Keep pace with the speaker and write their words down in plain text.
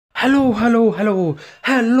Hello,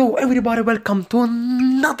 everybody. Welcome to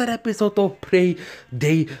another episode of Prey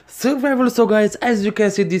Day Survival. So, guys, as you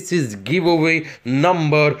can see, this is giveaway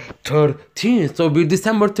number 13. So, with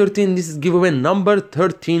December 13, this is giveaway number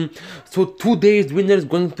 13. So, today's winner is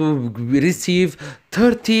going to receive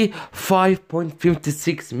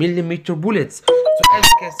 35.56 millimeter bullets. So, as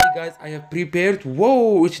you can see, guys, I have prepared.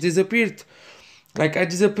 Whoa, it disappeared. Like, I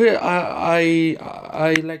disappeared.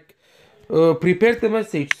 I like prepare the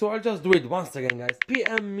message, so I'll just do it once again, guys.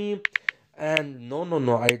 PM me, and no,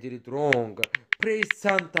 I did it wrong. Praise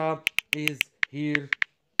Santa is here.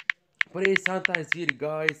 Praise Santa is here,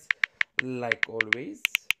 guys. Like always,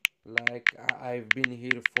 I've been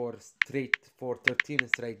here for 13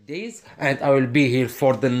 straight days, and I will be here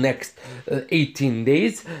for the next 18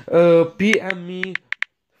 days. PM me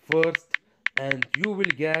first, and you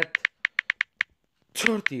will get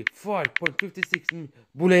 35.56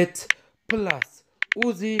 bullets plus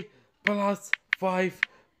UZI plus 5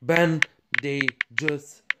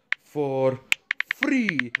 bandages for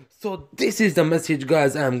free. So this is the message,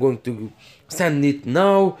 guys. I'm going to send it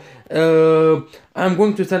now. I'm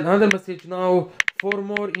going to send another message now. For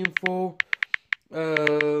more info,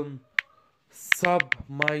 sub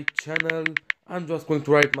my channel. I'm just going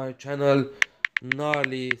to write my channel,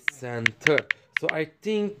 Nali Center. So I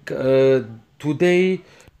think today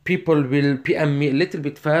people will PM me a little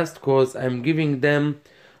bit fast because I'm giving them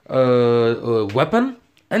a weapon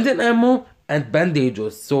and then ammo and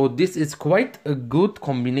bandages. So this is quite a good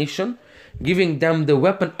combination, giving them the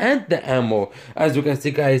weapon and the ammo. As you can see,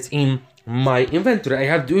 guys, in my inventory, I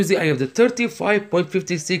have the UZI, I have the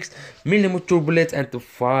 35.56 millimeter bullets and the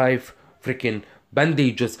 5 freaking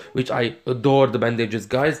bandages, which I adore the bandages,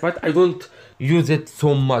 guys, but I don't use it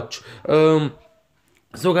so much.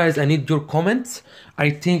 So, guys, I need your comments. I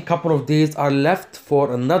think couple of days are left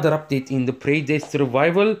for another update in the Prey Day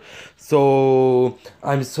survival, so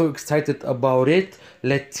I'm so excited about it.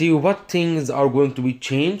 Let's see what things are going to be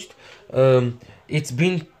changed. It's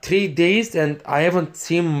been 3 days and I haven't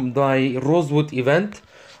seen my Rosewood event.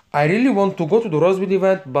 I really want to go to the Rosewood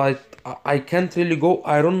event, but I can't really go.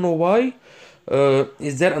 I don't know why.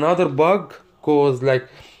 Is there another bug? Cause like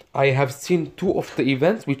I have seen 2 of the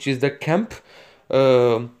events, which is the camp,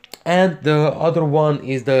 and the other one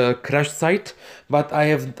is the crash site, but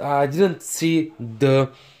I didn't see the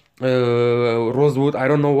Rosewood. I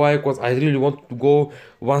don't know why, because I really want to go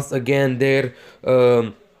once again there.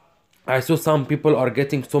 I saw some people are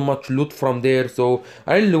getting so much loot from there, so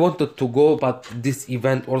I really wanted to go, but this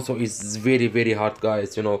event also is very hard,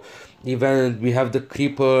 guys. You know, event, we have the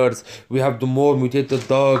creepers, we have the more mutated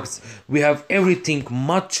dogs, we have everything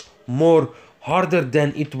much more harder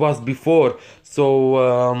than it was before.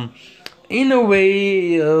 So in a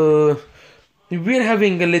way, we're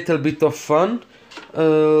having a little bit of fun.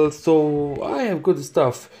 So I have good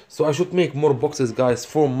stuff, so I should make more boxes, guys,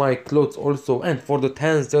 for my clothes also, and for the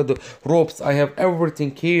tents, the ropes. I have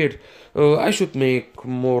everything here. I should make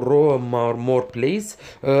more place.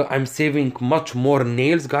 I'm saving much more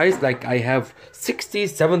nails, guys. Like I have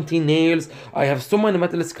 60-70 nails. I have so many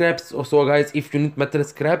metal scraps. So guys, if you need metal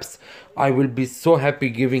scraps, I will be so happy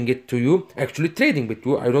giving it to you, actually trading with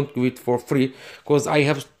you. I don't give it for free because I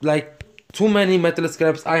have like too many metal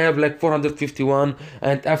scraps. I have like 451,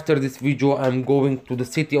 and after this video I'm going to the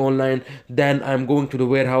city online, then I'm going to the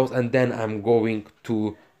warehouse, and then I'm going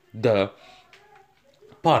to the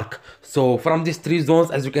park. So from these 3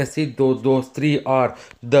 zones, as you can see, those 3 are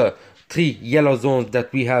the 3 yellow zones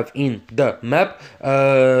that we have in the map.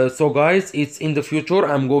 So guys, it's in the future.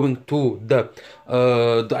 I'm going to the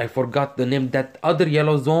I forgot the name, that other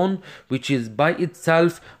yellow zone, which is by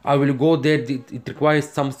itself. I will go there. It requires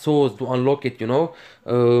some souls to unlock it, you know.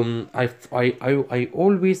 I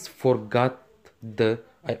always forgot the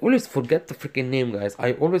freaking name, guys.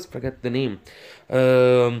 I always forget the name.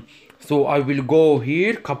 So I will go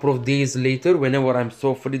here couple of days later whenever I'm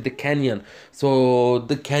so free. The canyon. So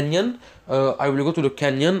the canyon, I will go to the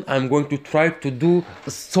canyon. I'm going to try to do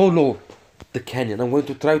a solo the canyon. I'm going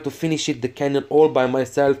to try to finish it, the canyon, all by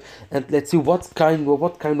myself, and let's see what kind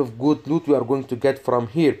of good loot we are going to get from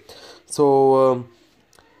here. So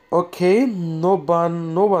okay, no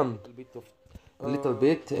one a little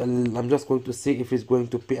bit. I'm just going to see if he's going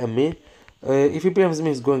to PM me. If he PMs me,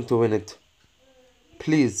 he's going to win it.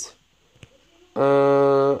 Please.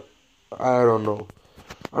 I don't know.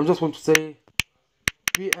 I'm just going to say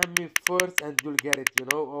PM me first and you'll get it, you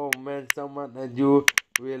know. Oh man, someone, and you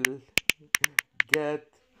will get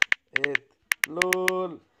it.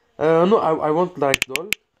 Lol. No, I won't like lol.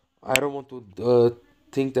 I don't want to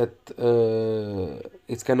think that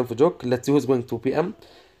it's kind of a joke. Let's see who's going to PM.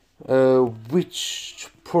 Which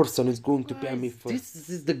person is going to PM me first? This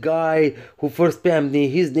is the guy who first PM'd me.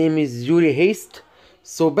 His name is Yuri Haste.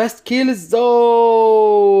 So best kills.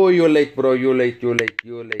 Oh, you're late, bro. You're late. You're late.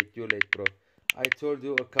 You're late. You're late, bro. I told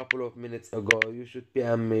you a couple of minutes ago. You should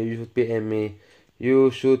PM me. You should PM me. You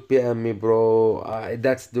should PM me, bro.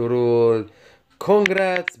 That's the rule.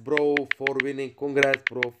 Congrats, bro, for winning. Congrats,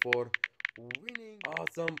 bro, for winning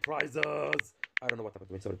awesome prizes. I don't know what happened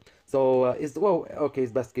to me. Sorry. So it's well, okay.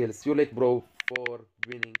 It's best skills. You late, bro, for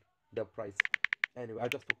winning the prize. Anyway, I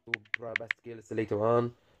just talked to best skills later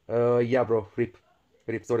on. Yeah, bro. Rip.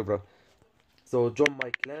 Sorry, bro. So join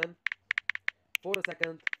my clan for a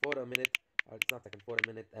second, for a minute. It's not a second, for a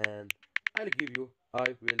minute, and I will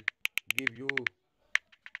give you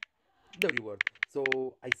the reward. So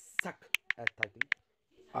I suck at typing.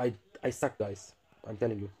 I suck, guys. I'm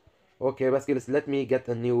telling you. Okay, best skills. Let me get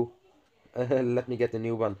a new. Let me get a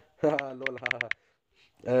new one. Lol.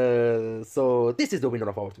 So this is the winner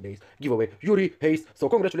of our today's giveaway, Yuri Hayes. So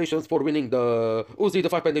congratulations for winning the UZI, the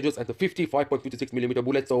 5 bandages, and the 55.56mm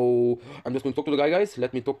bullet. So I'm just going to talk to the guy, guys.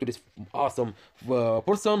 Let me talk to this awesome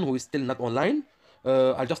person who is still not online.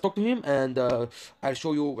 I'll just talk to him and I'll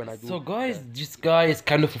show you when I do. So guys, this guy is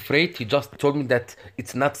kind of afraid. He just told me that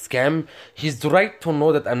it's not scam. He's right to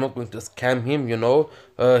know that I'm not going to scam him, you know.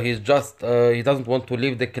 He's just he doesn't want to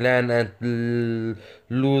leave the clan and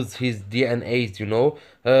lose his DNAs, you know.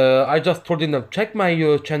 I just told him, check my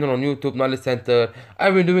channel on YouTube, Knowledge Center.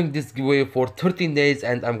 I've been doing this giveaway for 13 days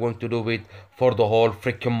and I'm going to do it for the whole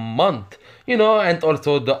freaking month, you know. And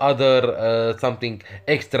also the other something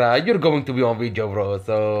extra, you're going to be on video, bro.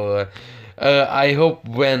 So I hope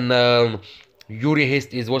when Yuri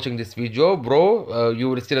Haste is watching this video, bro,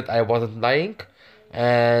 you will see that I wasn't lying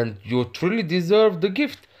and you truly deserve the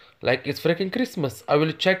gift. Like, it's freaking Christmas. I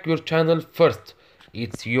will check your channel first.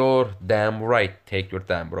 It's your damn right. Take your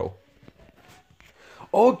time, bro.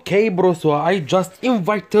 Okay, bro, so I just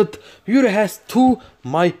invited Yurihas to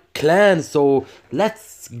my clan. So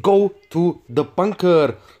let's go to the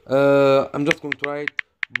bunker. I'm just going to write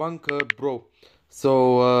bunker, bro.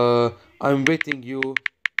 So I'm waiting you.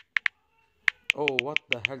 Oh, what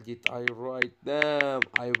the hell did I write? Damn,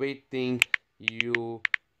 I waiting you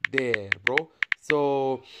there, bro.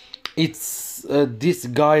 So it's this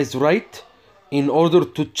guy's right, in order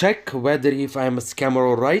to check whether if I'm a scammer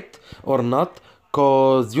or right or not.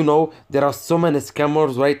 Cause you know there are so many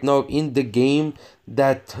scammers right now in the game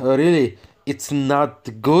that really it's not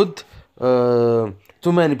good.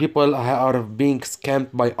 Too many people are being scammed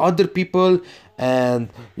by other people,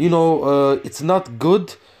 and you know it's not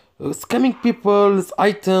good. Scamming people's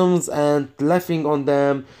items and laughing on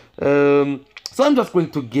them. So I'm just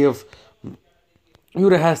going to give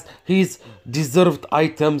Yurihast his deserved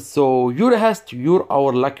items. So Yurihast, you're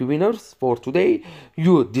our lucky winners for today.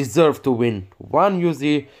 You deserve to win one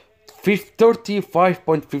UZI,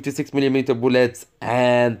 35.56mm bullets,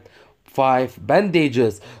 and 5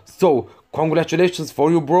 bandages. So congratulations for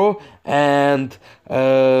you, bro. And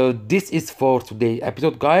this is for today's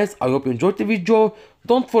episode, guys. I hope you enjoyed the video.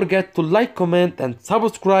 Don't forget to like, comment, and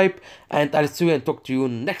subscribe. And I'll see you and talk to you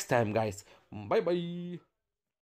next time, guys. Bye bye.